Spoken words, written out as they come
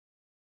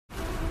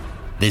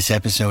This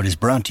episode is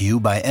brought to you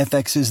by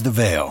FX's The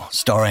Veil,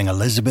 starring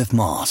Elizabeth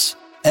Moss.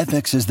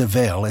 FX's The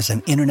Veil is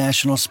an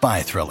international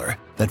spy thriller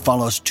that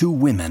follows two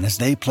women as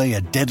they play a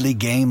deadly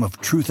game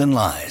of truth and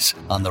lies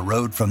on the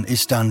road from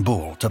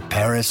Istanbul to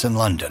Paris and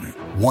London.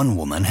 One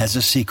woman has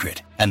a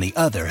secret, and the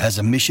other has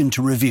a mission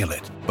to reveal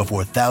it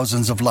before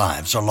thousands of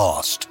lives are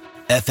lost.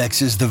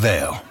 FX's The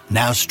Veil,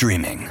 now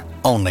streaming,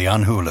 only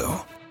on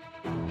Hulu.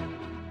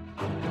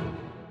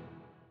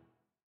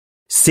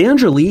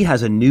 Sandra Lee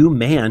has a new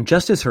man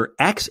just as her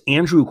ex,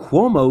 Andrew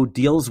Cuomo,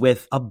 deals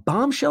with a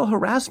bombshell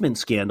harassment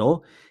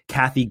scandal.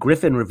 Kathy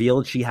Griffin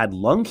revealed she had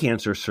lung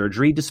cancer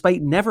surgery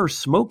despite never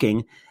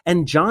smoking,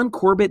 and John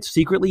Corbett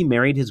secretly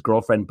married his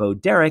girlfriend Bo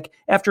Derek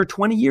after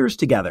 20 years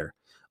together.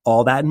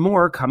 All that and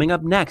more coming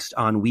up next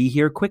on We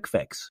Hear Quick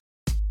Fix.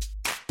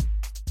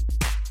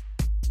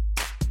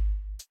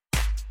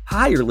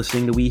 Hi, you're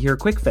listening to We Hear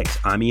Quick Fix.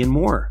 I'm Ian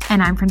Moore.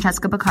 And I'm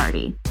Francesca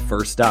Baccardi.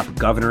 First up,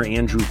 Governor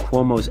Andrew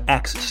Cuomo's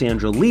ex,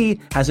 Sandra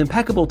Lee, has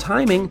impeccable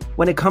timing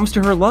when it comes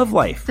to her love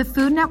life. The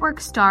Food Network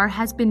star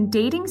has been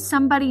dating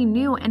somebody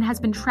new and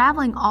has been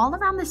traveling all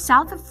around the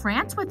south of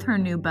France with her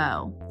new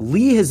beau.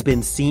 Lee has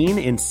been seen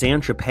in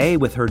Saint-Tropez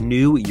with her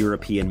new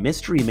European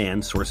mystery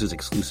man, sources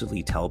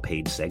exclusively tell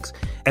Page Six,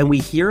 and we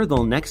hear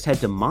they'll next head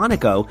to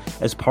Monaco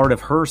as part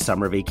of her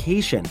summer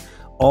vacation.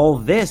 All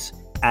this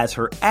as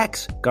her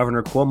ex,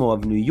 Governor Cuomo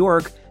of New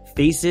York,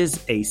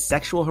 faces a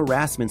sexual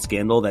harassment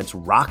scandal that's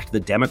rocked the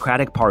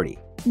Democratic Party.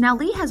 Now,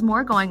 Lee has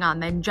more going on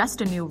than just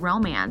a new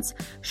romance.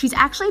 She's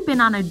actually been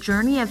on a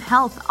journey of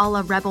health a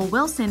la Rebel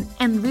Wilson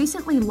and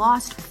recently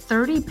lost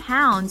 30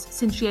 pounds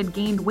since she had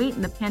gained weight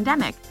in the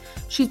pandemic.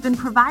 She's been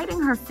providing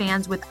her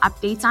fans with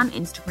updates on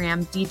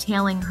Instagram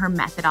detailing her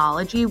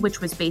methodology,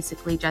 which was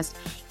basically just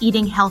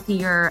eating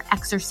healthier,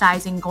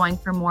 exercising, going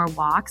for more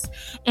walks,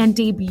 and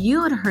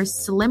debuted her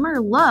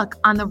slimmer look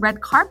on the red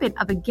carpet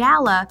of a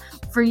gala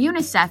for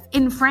UNICEF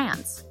in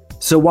France.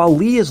 So while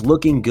Lee is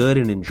looking good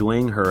and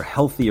enjoying her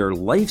healthier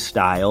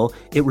lifestyle,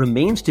 it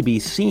remains to be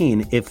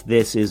seen if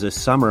this is a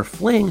summer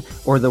fling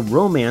or the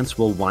romance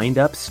will wind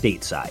up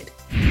stateside.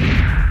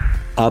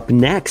 Up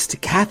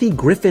next, Kathy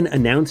Griffin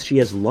announced she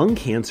has lung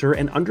cancer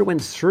and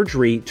underwent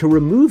surgery to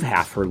remove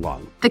half her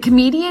lung. The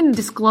comedian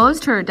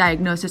disclosed her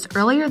diagnosis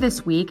earlier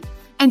this week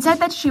and said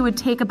that she would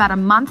take about a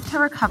month to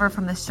recover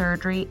from the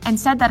surgery and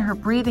said that her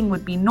breathing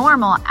would be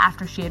normal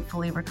after she had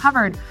fully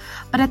recovered.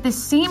 But at the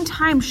same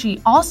time,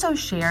 she also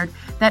shared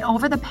that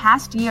over the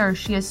past year,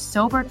 she has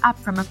sobered up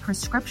from a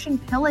prescription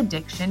pill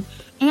addiction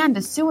and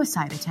a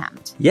suicide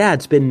attempt. Yeah,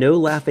 it's been no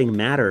laughing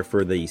matter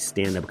for the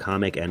stand-up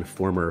comic and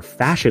former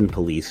Fashion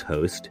Police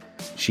host.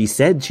 She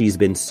said she's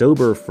been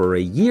sober for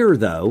a year,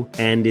 though,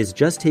 and is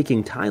just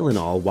taking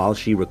Tylenol while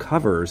she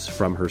recovers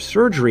from her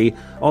surgery,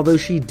 although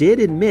she did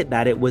admit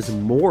that it was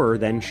more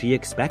than she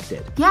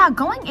expected. Yeah,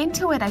 going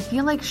into it, I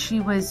feel like she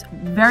was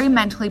very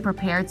mentally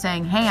prepared,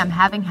 saying, hey, I'm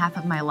having half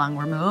of my lung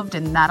removed,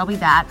 and that'll be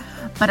that.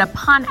 But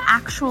upon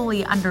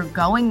actually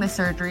undergoing the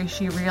surgery,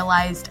 she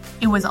realized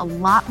it was a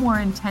lot more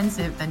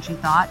intensive than she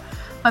thought.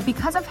 But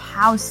because of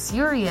how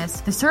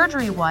serious the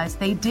surgery was,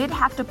 they did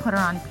have to put her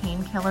on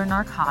painkiller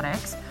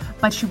narcotics.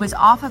 But she was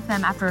off of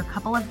them after a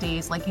couple of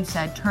days, like you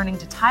said, turning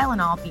to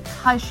Tylenol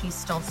because she's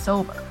still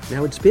sober.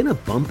 Now, it's been a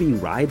bumpy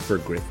ride for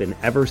Griffin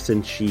ever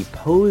since she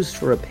posed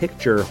for a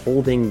picture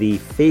holding the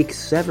fake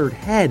severed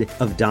head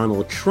of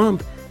Donald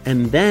Trump,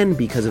 and then,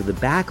 because of the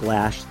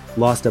backlash,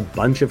 lost a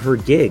bunch of her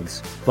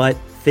gigs. But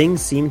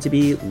things seem to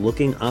be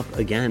looking up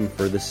again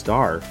for the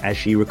star as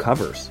she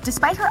recovers.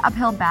 Despite her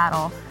uphill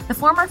battle, the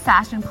former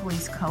Fashion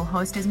Police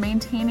co-host is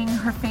maintaining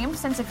her famed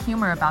sense of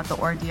humor about the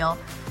ordeal,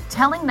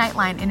 telling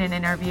Nightline in an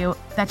interview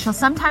that she'll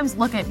sometimes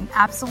look at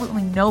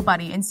absolutely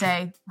nobody and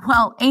say,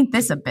 well, ain't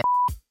this a bitch?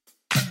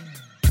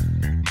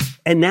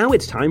 And now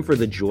it's time for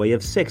the joy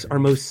of six, our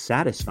most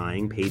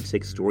satisfying Page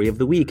Six story of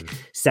the week.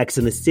 Sex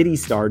and the City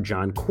star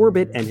John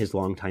Corbett and his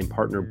longtime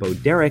partner Bo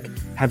Derek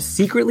have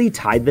secretly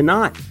tied the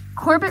knot.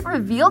 Corbett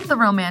revealed the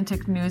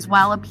romantic news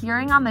while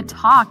appearing on The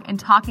Talk and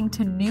talking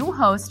to new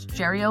host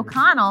Jerry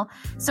O'Connell,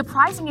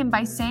 surprising him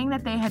by saying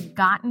that they had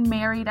gotten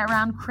married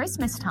around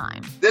Christmas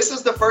time. This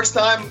is the first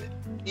time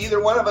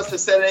either one of us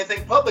has said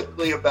anything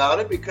publicly about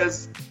it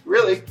because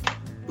really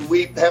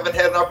we haven't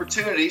had an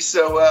opportunity.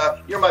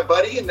 So you're my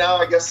buddy, and now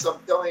I guess I'm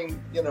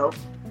telling,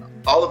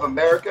 all of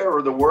America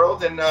or the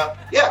world. And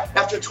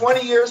after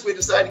 20 years, we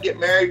decided to get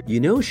married. You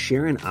know,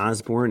 Sharon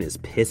Osbourne is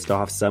pissed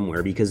off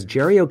somewhere because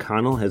Jerry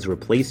O'Connell has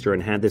replaced her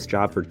and had this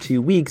job for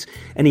 2 weeks,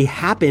 and he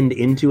happened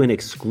into an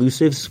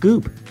exclusive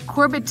scoop.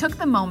 Corbett took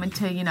the moment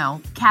to,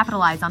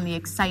 capitalize on the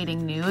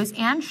exciting news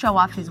and show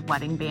off his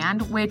wedding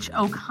band, which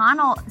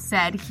O'Connell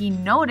said he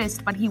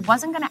noticed, but he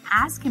wasn't going to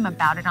ask him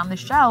about it on the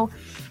show.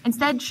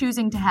 instead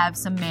choosing to have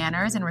some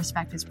manners and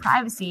respect his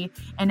privacy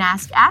and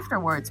ask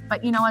afterwards.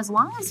 But, as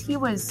long as he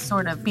was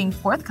sort of being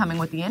forthcoming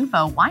with the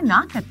info, why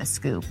not get the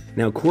scoop?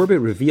 Now,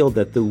 Corbett revealed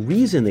that the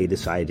reason they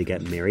decided to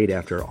get married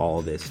after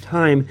all this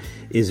time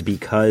is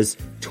because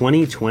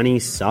 2020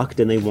 sucked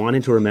and they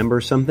wanted to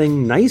remember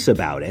something nice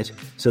about it.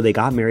 So they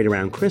got married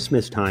around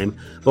Christmas time.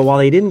 But while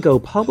they didn't go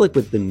public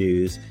with the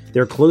news,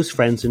 their close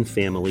friends and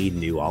family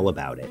knew all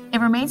about it. It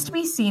remains to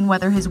be seen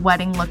whether his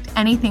wedding looked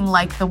anything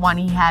like the one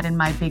he had in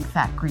My Big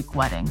Fat Greek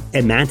Wedding.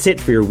 And that's it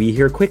for your We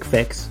Hear Quick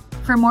Fix.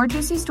 For more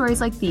juicy stories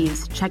like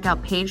these, check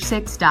out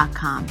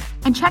page6.com.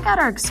 And check out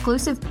our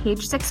exclusive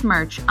Page 6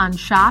 merch on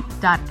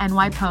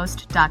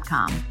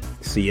shop.nypost.com.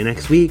 See you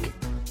next week.